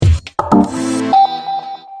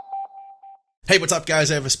Hey, what's up,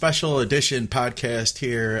 guys? I have a special edition podcast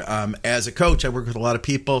here. As a coach, I work with a lot of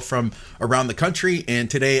people from around the country, and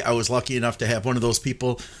today I was lucky enough to have one of those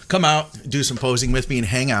people come out, do some posing with me, and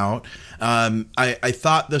hang out. I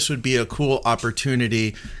thought this would be a cool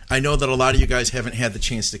opportunity. I know that a lot of you guys haven't had the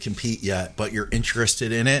chance to compete yet, but you're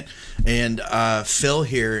interested in it. And Phil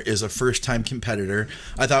here is a first-time competitor.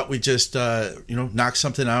 I thought we'd just knock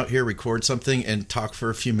something out here, record something, and talk for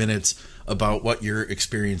a few minutes about what your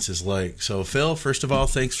experience is like. So, Phil, first of all,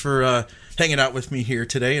 thanks for hanging out with me here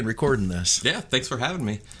today and recording this. Yeah, thanks for having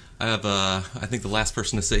me. I have, I think the last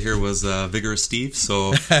person to sit here was Vigorous Steve,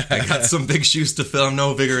 so I got some big shoes to fill. I'm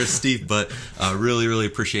no Vigorous Steve, but really, really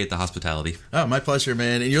appreciate the hospitality. Oh, my pleasure,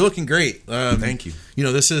 man. And you're looking great. Thank you. You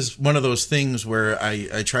know, this is one of those things where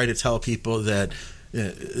I try to tell people that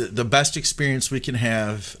the best experience we can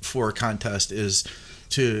have for a contest is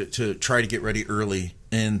to try to get ready early.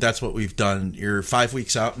 And that's what we've done. You're 5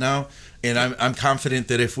 weeks out now, and I'm confident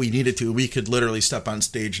that if we needed to, we could literally step on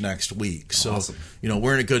stage next week. So, awesome.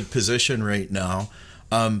 We're in a good position right now.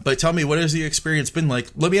 But tell me, what has the experience been like?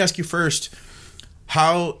 Let me ask you first,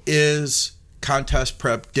 how is contest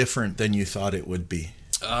prep different than you thought it would be?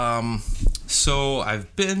 So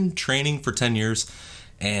I've been training for 10 years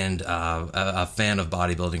and a fan of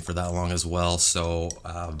bodybuilding for that long as well. So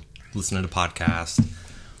listening to podcasts,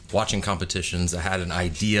 watching competitions, I had an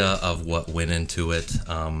idea of what went into it.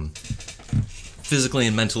 Physically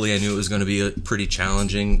and mentally, I knew it was going to be pretty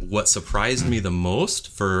challenging. What surprised me the most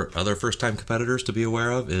for other first-time competitors to be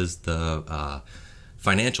aware of is the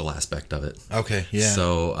financial aspect of it. Okay, yeah.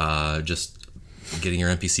 So just getting your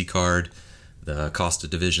NPC card, the cost of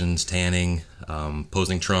divisions, tanning,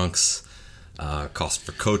 posing trunks, cost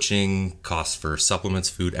for coaching, cost for supplements,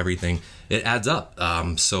 food, everything. It adds up.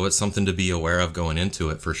 So it's something to be aware of going into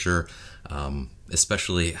it for sure.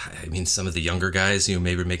 Especially, I mean, some of the younger guys,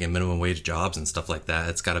 maybe making minimum wage jobs and stuff like that.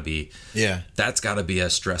 That's got to be a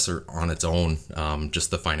stressor on its own.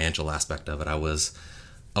 Just the financial aspect of it. I was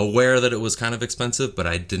aware that it was kind of expensive, but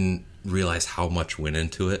I didn't realize how much went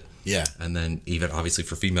into it. Yeah. And then even obviously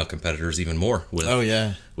for female competitors, even more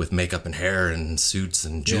with makeup and hair and suits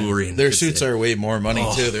and jewelry. Yeah. And their suits are way more money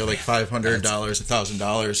too. They're like $500,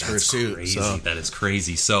 $1,000 for a suit. Crazy. So. That is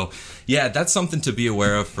crazy. So yeah, that's something to be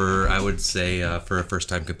aware of for, I would say, for a first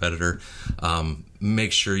time competitor.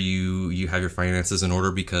 Make sure you have your finances in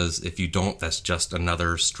order, because if you don't, that's just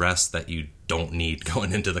another stress that you don't need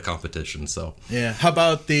going into the competition. So yeah. How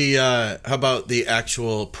about the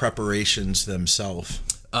actual preparations themselves?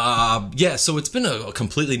 So it's been a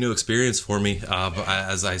completely new experience for me.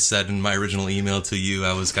 As I said in my original email to you,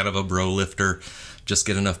 I was kind of a bro lifter, just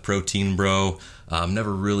get enough protein, bro.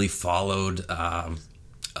 Never really followed a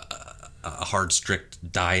hard,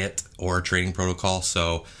 strict diet or training protocol.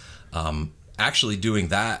 So actually doing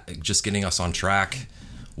that, just getting us on track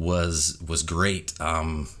was great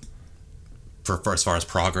for as far as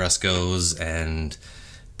progress goes, and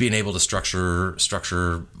being able to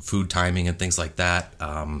structure food timing and things like that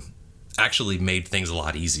actually made things a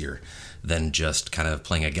lot easier than just kind of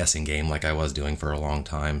playing a guessing game like I was doing for a long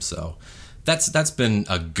time. So that's been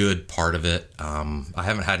a good part of it. I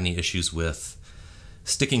haven't had any issues with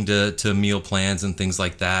sticking to meal plans and things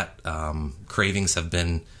like that. Cravings have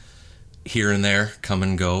been here and there, come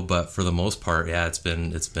and go, but for the most part, yeah, it's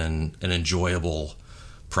been an enjoyable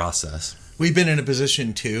process. We've been in a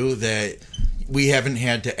position too that we haven't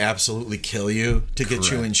had to absolutely kill you to get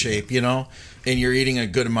you in shape, and you're eating a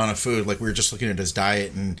good amount of food. Like we were just looking at his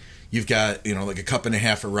diet, and you've got, like a cup and a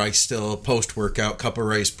half of rice still post-workout, cup of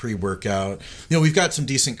rice pre-workout. We've got some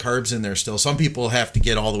decent carbs in there still. Some people have to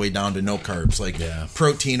get all the way down to no carbs, like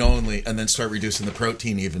protein only, and then start reducing the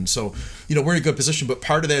protein even. So, we're in a good position. But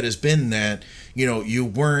part of that has been that, you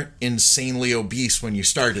weren't insanely obese when you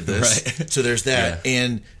started this. Right. So there's that.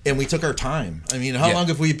 Yeah. And we took our time. I mean, how long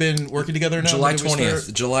have we been working together now? July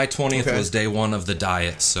 20th. July 20th was day one of the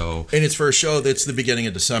diet. So, and it's for a show that's the beginning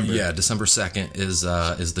of December. Yeah, December 2nd is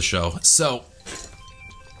the show. So,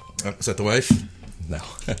 is that the wife? No.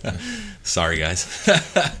 Sorry, guys.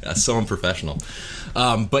 That's so unprofessional.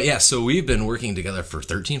 But yeah, so we've been working together for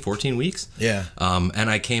 13, 14 weeks. Yeah. And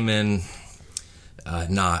I came in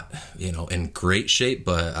not, in great shape,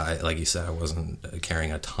 but like you said, I wasn't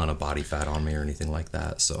carrying a ton of body fat on me or anything like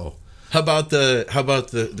that. So how about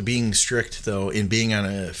the being strict though, in being on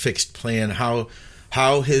a fixed plan? How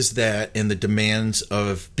has that and the demands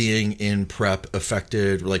of being in prep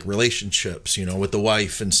affected like relationships, with the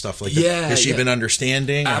wife and stuff like that? Yeah. Has she been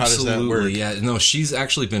understanding? Absolutely. How does that work? Yeah. No, she's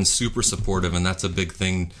actually been super supportive, and that's a big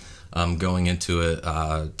thing going into it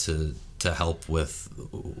to help with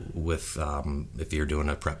if you're doing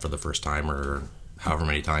a prep for the first time or however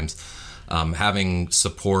many times. Having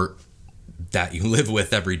support that you live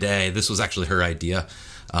with every day. This was actually her idea.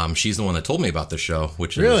 She's the one that told me about the show,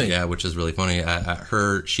 which is which is really funny.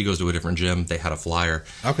 She goes to a different gym. They had a flyer,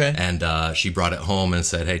 and she brought it home and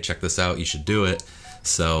said, "Hey, check this out. You should do it."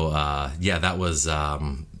 So that was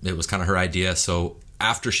it was kind of her idea. So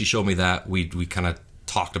after she showed me that, we kind of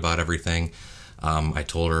talked about everything. I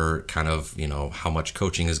told her kind of how much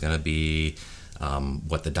coaching is going to be,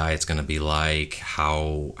 what the diet's going to be like,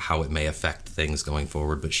 how it may affect things going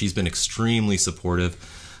forward. But she's been extremely supportive.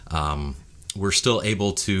 We're still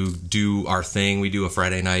able to do our thing. We do a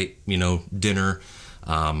Friday night, dinner.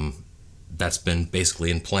 That's been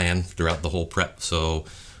basically in plan throughout the whole prep. So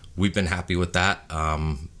we've been happy with that.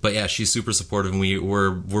 But yeah, she's super supportive, and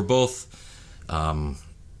we're both.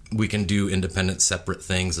 We can do independent, separate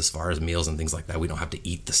things as far as meals and things like that. We don't have to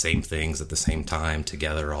eat the same things at the same time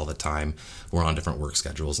together all the time. We're on different work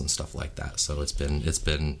schedules and stuff like that. So it's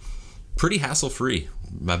been pretty hassle-free.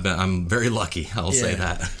 I'm very lucky, I'll say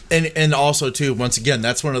that. And also, too, once again,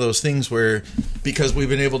 that's one of those things where, because we've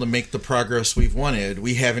been able to make the progress we've wanted,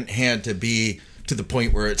 we haven't had to be to the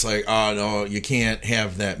point where it's like, oh, no, you can't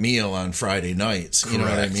have that meal on Friday nights. You know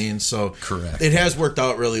what I mean? So it has worked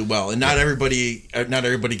out really well. And not everybody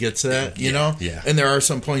gets that, you know? Yeah. And there are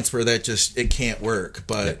some points where that it can't work.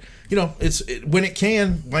 But, when it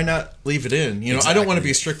can, why not leave it in? I don't want to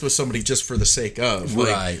be strict with somebody just for the sake of.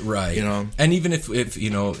 Right. And even if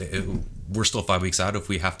we're still 5 weeks out, if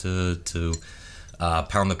we have to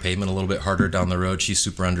pound the pavement a little bit harder down the road, she's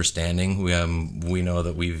super understanding. We know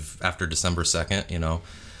that after December 2nd,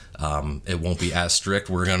 it won't be as strict.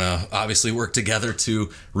 We're gonna obviously work together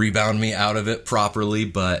to rebound me out of it properly,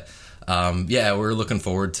 but we're looking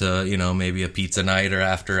forward to maybe a pizza night or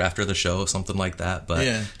after the show, something like that.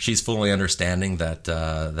 But she's fully understanding that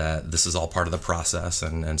this is all part of the process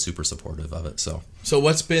and super supportive of it. So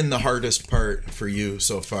what's been the hardest part for you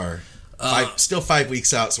so far? Still 5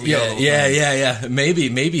 weeks out, so we got a little time.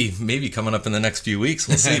 Maybe coming up in the next few weeks,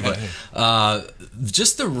 we'll see. But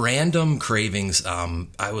just the random cravings.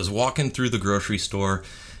 I was walking through the grocery store,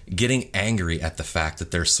 getting angry at the fact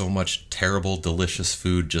that there's so much terrible, delicious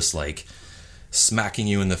food just like smacking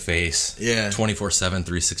you in the face, 24/7,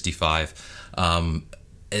 365.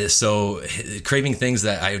 So craving things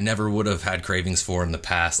that I never would have had cravings for in the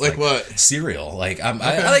past. Like what? Cereal. I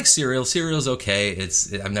like cereal. Cereal's okay.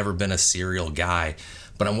 I've never been a cereal guy,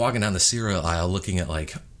 but I'm walking down the cereal aisle looking at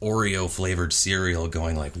like Oreo flavored cereal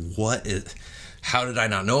going like, how did I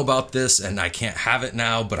not know about this? And I can't have it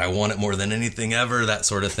now, but I want it more than anything ever, that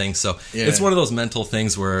sort of thing. So it's one of those mental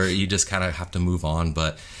things where you just kind of have to move on,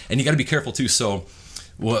 and you got to be careful too. So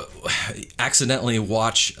accidentally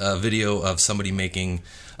watch a video of somebody making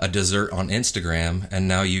a dessert on Instagram, and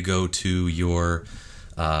now you go to your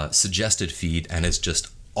suggested feed and it's just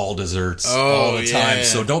all desserts all the time.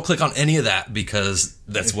 So don't click on any of that, because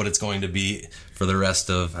that's what it's going to be for the rest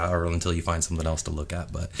of until you find something else to look at.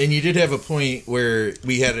 And you did have a point where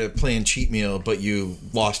we had a planned cheat meal, but you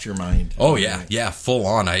lost your mind. Oh yeah, full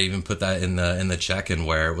on. I even put that in the check-in,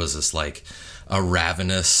 where it was just like a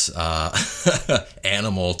ravenous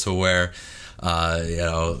animal, to where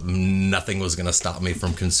nothing was going to stop me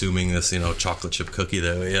from consuming this chocolate chip cookie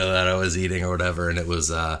that I was eating or whatever. And it was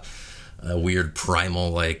a weird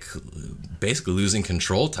primal, like basically losing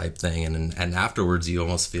control type thing, and afterwards you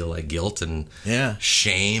almost feel like guilt and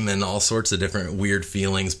shame and all sorts of different weird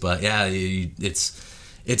feelings. But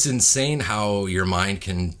it's insane how your mind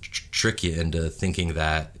can trick you into thinking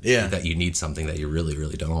that you need something that you really,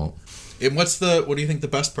 really don't. And what do you think the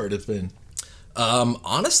best part has been?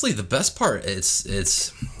 Honestly, the best part, it's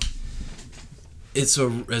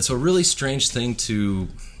a really strange thing to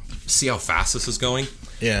see how fast this is going.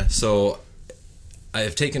 Yeah. So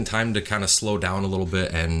I've taken time to kind of slow down a little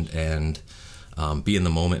bit and be in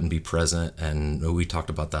the moment and be present. And we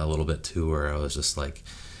talked about that a little bit too, where I was just like,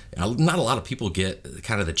 not a lot of people get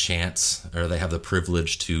kind of the chance, or they have the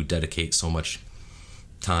privilege to dedicate so much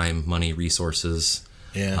time, money, resources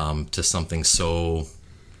to something so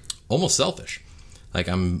almost selfish. Like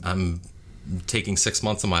I'm taking 6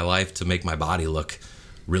 months of my life to make my body look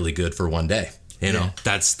really good for one day.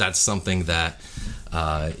 That's something that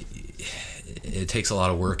it takes a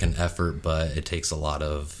lot of work and effort, but it takes a lot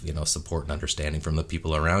of support and understanding from the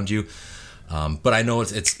people around you. But I know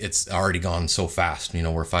it's already gone so fast.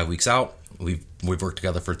 We're 5 weeks out. We've worked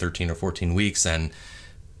together for 13 or 14 weeks, and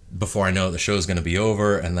before I know it, the show's going to be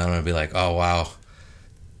over, and then I'm going to be like, oh wow,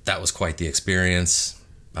 that was quite the experience.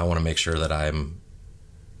 I want to make sure that I'm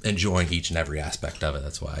enjoying each and every aspect of it.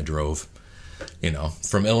 That's why I drove,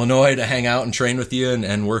 from Illinois to hang out and train with you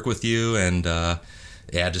and work with you. And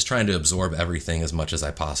yeah, just trying to absorb everything as much as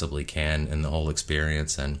I possibly can in the whole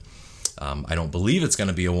experience. And I don't believe it's going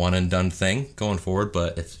to be a one and done thing going forward,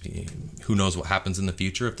 but who knows what happens in the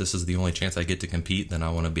future. If this is the only chance I get to compete, then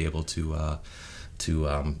I want to be able to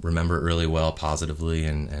remember it really well, positively,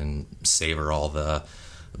 and savor all the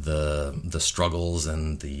struggles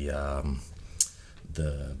and the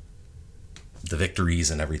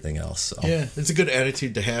victories and everything else. So. Yeah, it's a good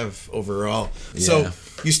attitude to have overall. Yeah. So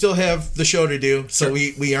you still have the show to do. So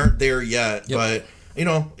Sure. we aren't there yet, Yep. but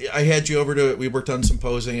I had you over to. We worked on some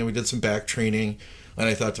posing and we did some back training. And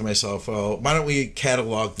I thought to myself, well, why don't we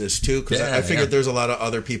catalog this too? Because I figured there's a lot of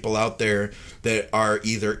other people out there that are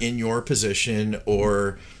either in your position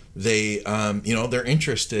or they, they're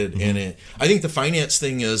interested in it. I think the finance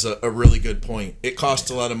thing is a really good point. It costs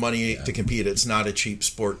a lot of money to compete. It's not a cheap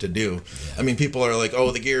sport to do. Yeah. I mean, people are like,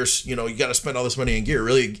 oh, the gear's, you got to spend all this money in gear.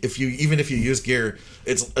 Really, even if you use gear,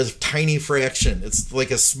 it's a tiny fraction. It's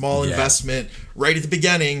like a small investment right at the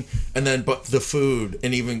beginning, and then but the food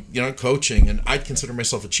and even coaching. And I'd consider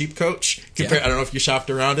myself a cheap coach. I don't know if you shopped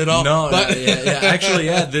around at all. No, actually,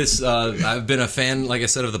 this I've been a fan, like I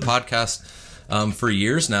said, of the podcast for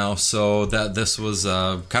years now. So that this was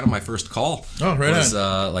kind of my first call. Oh, right was,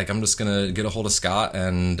 on. I'm just gonna get a hold of Scott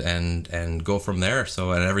and go from there.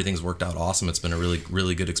 So and everything's worked out awesome. It's been a really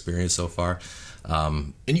really good experience so far.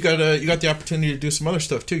 And you got the opportunity to do some other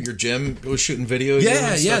stuff too. Your gym was shooting videos.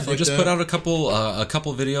 Yeah. They just put out a couple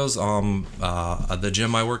videos. The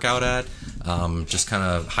gym I work out at, just kind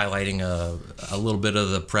of highlighting a little bit of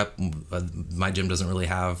the prep. My gym doesn't really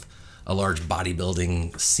have a large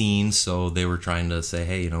bodybuilding scene, so they were trying to say,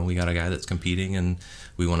 hey, we got a guy that's competing and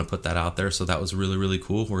we want to put that out there. So that was really really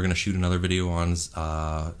cool. We're gonna shoot another video on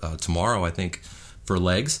tomorrow, I think, for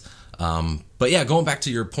legs. But yeah, going back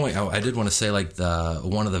to your point, I did want to say like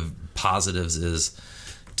one of the positives is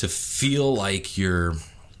to feel like you're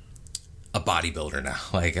a bodybuilder now.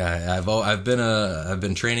 Like I've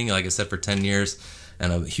been training, like I said, for 10 years,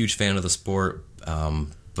 and I'm a huge fan of the sport.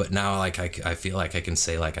 But now like I feel like I can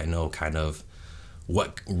say like I know kind of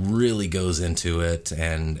what really goes into it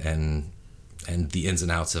and the ins and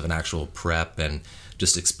outs of an actual prep, and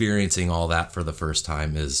just experiencing all that for the first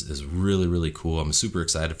time is really really cool. I'm super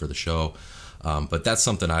excited for the show. But that's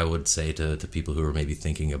something I would say to people who are maybe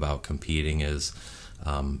thinking about competing is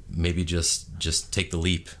maybe just take the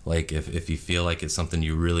leap. Like if you feel like it's something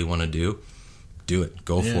you really want to do it.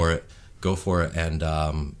 Go for it. And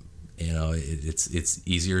it's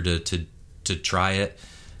easier to try it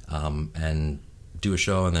and do a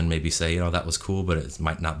show and then maybe say, that was cool, but it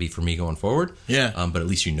might not be for me going forward. Yeah. But at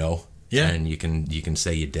least and you can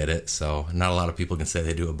say you did it. So not a lot of people can say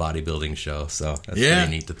they do a bodybuilding show. So that's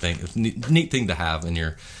pretty neat to think. It's a neat thing to have in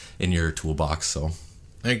your toolbox. So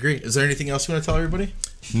I agree. Is there anything else you want to tell everybody?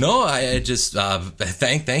 No, I just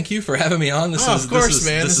thank you for having me on. This is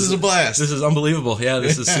a blast. This is unbelievable. Yeah,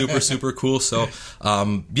 this is super cool. So I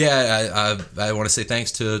want to say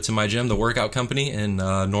thanks to my gym, the Workout Company in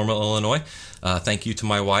Normal, Illinois. Thank you to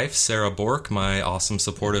my wife, Sarah Bork, my awesome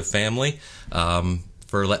supportive family,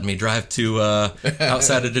 for letting me drive to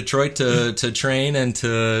outside of Detroit to train and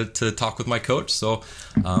to talk with my coach. So,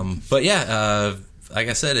 like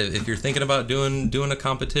I said, if you're thinking about doing a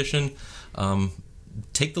competition,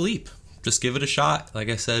 take the leap. Just give it a shot. Like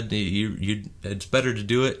I said, it's better to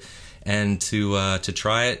do it and to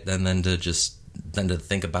try it than to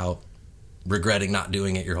think about regretting not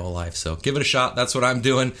doing it your whole life. So give it a shot. That's what I'm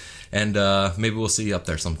doing, and maybe we'll see you up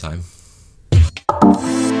there sometime.